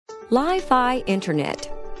Li-Fi Internet.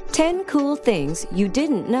 10 cool things you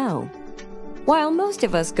didn't know. While most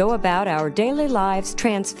of us go about our daily lives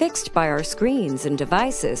transfixed by our screens and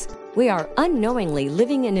devices, we are unknowingly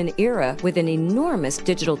living in an era with an enormous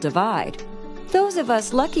digital divide. Those of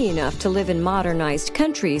us lucky enough to live in modernized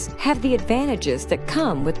countries have the advantages that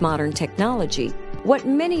come with modern technology. What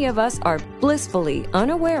many of us are blissfully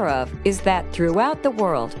unaware of is that throughout the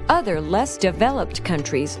world, other less developed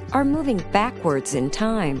countries are moving backwards in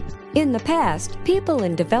time. In the past, people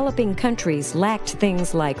in developing countries lacked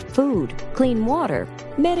things like food, clean water,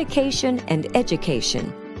 medication, and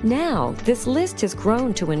education. Now, this list has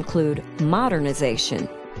grown to include modernization.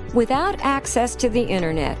 Without access to the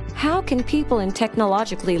internet, how can people in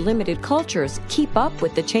technologically limited cultures keep up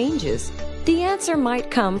with the changes? The answer might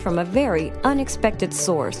come from a very unexpected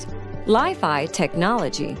source: Li-Fi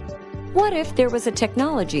technology. What if there was a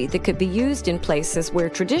technology that could be used in places where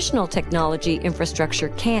traditional technology infrastructure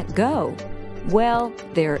can't go? Well,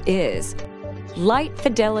 there is. Light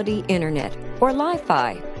Fidelity Internet, or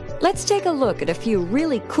Li-Fi. Let's take a look at a few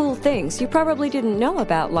really cool things you probably didn't know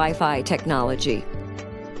about Li-Fi technology.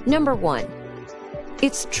 Number 1.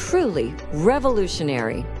 It's truly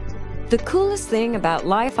revolutionary. The coolest thing about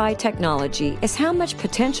Li-Fi technology is how much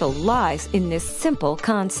potential lies in this simple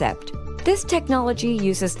concept. This technology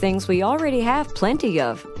uses things we already have plenty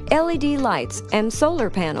of, LED lights and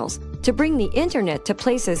solar panels, to bring the internet to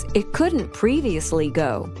places it couldn't previously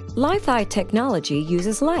go. Li-Fi technology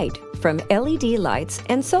uses light from LED lights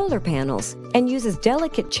and solar panels and uses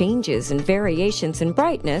delicate changes and variations in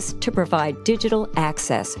brightness to provide digital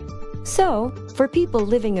access. So, for people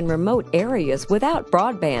living in remote areas without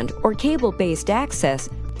broadband or cable-based access,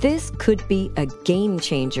 this could be a game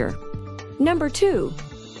changer. Number 2.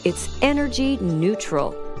 It's energy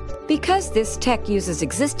neutral. Because this tech uses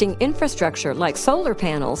existing infrastructure like solar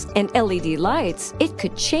panels and LED lights, it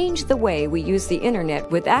could change the way we use the internet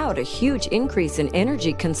without a huge increase in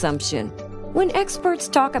energy consumption. When experts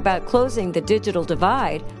talk about closing the digital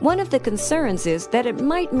divide, one of the concerns is that it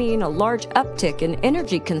might mean a large uptick in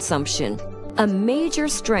energy consumption. A major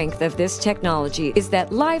strength of this technology is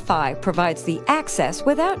that Li-Fi provides the access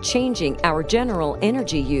without changing our general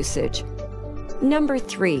energy usage. Number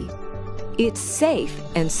 3. It's safe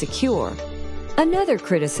and secure. Another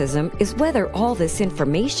criticism is whether all this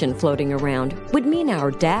information floating around would mean our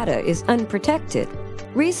data is unprotected.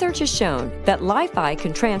 Research has shown that Li-Fi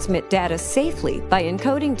can transmit data safely by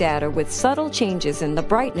encoding data with subtle changes in the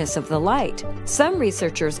brightness of the light. Some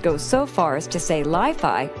researchers go so far as to say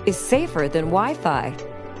Li-Fi is safer than Wi-Fi.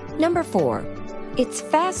 Number 4. It's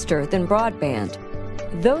faster than broadband.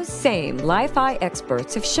 Those same Li-Fi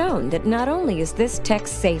experts have shown that not only is this tech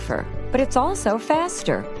safer, but it's also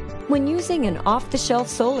faster. When using an off-the-shelf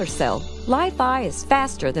solar cell, Li-Fi is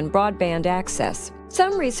faster than broadband access.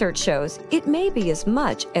 Some research shows it may be as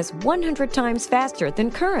much as 100 times faster than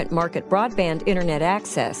current market broadband internet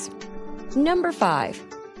access. Number 5.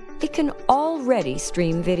 It can already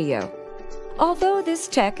stream video. Although this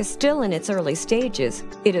tech is still in its early stages,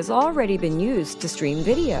 it has already been used to stream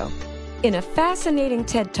video. In a fascinating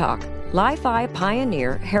TED Talk, Li-Fi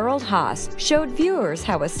pioneer Harold Haas showed viewers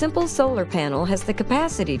how a simple solar panel has the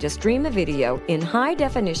capacity to stream a video in high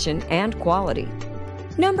definition and quality.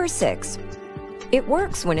 Number 6. It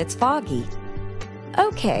works when it's foggy.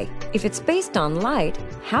 Okay, if it's based on light,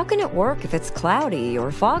 how can it work if it's cloudy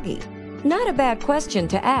or foggy? Not a bad question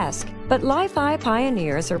to ask, but Li-Fi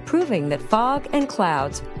pioneers are proving that fog and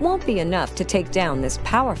clouds won't be enough to take down this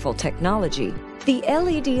powerful technology. The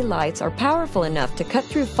LED lights are powerful enough to cut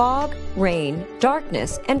through fog, rain,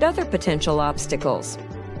 darkness, and other potential obstacles.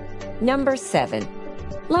 Number 7.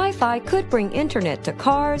 Li-Fi could bring internet to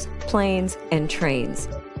cars, planes, and trains.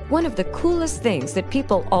 One of the coolest things that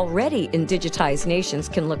people already in digitized nations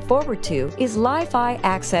can look forward to is Li-Fi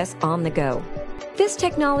access on the go. This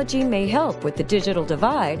technology may help with the digital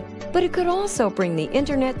divide, but it could also bring the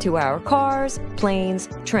internet to our cars, planes,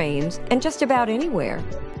 trains, and just about anywhere.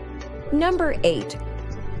 Number 8.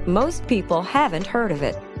 Most people haven't heard of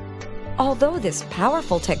it. Although this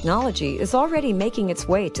powerful technology is already making its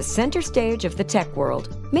way to center stage of the tech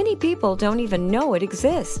world, many people don't even know it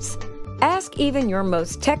exists. Ask even your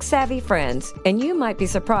most tech-savvy friends, and you might be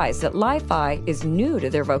surprised that Li-Fi is new to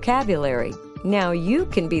their vocabulary. Now you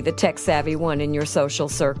can be the tech-savvy one in your social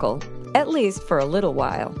circle, at least for a little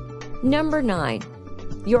while. Number 9.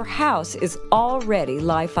 Your house is already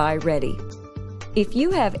Li-Fi ready. If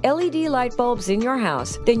you have LED light bulbs in your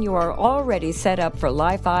house, then you are already set up for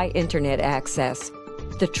Li-Fi internet access.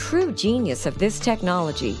 The true genius of this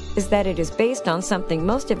technology is that it is based on something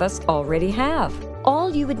most of us already have.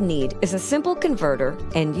 All you would need is a simple converter,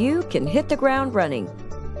 and you can hit the ground running.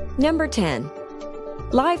 Number 10.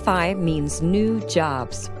 Li-Fi means new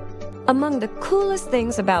jobs. Among the coolest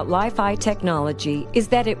things about Li-Fi technology is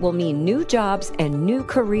that it will mean new jobs and new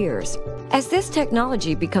careers. As this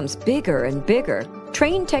technology becomes bigger and bigger,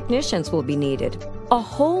 trained technicians will be needed. A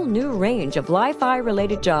whole new range of Li-Fi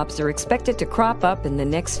related jobs are expected to crop up in the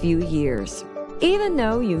next few years. Even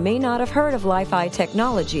though you may not have heard of Li-Fi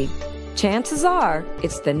technology, chances are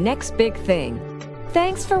it's the next big thing.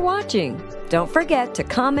 Thanks for watching. Don't forget to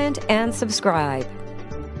comment and subscribe.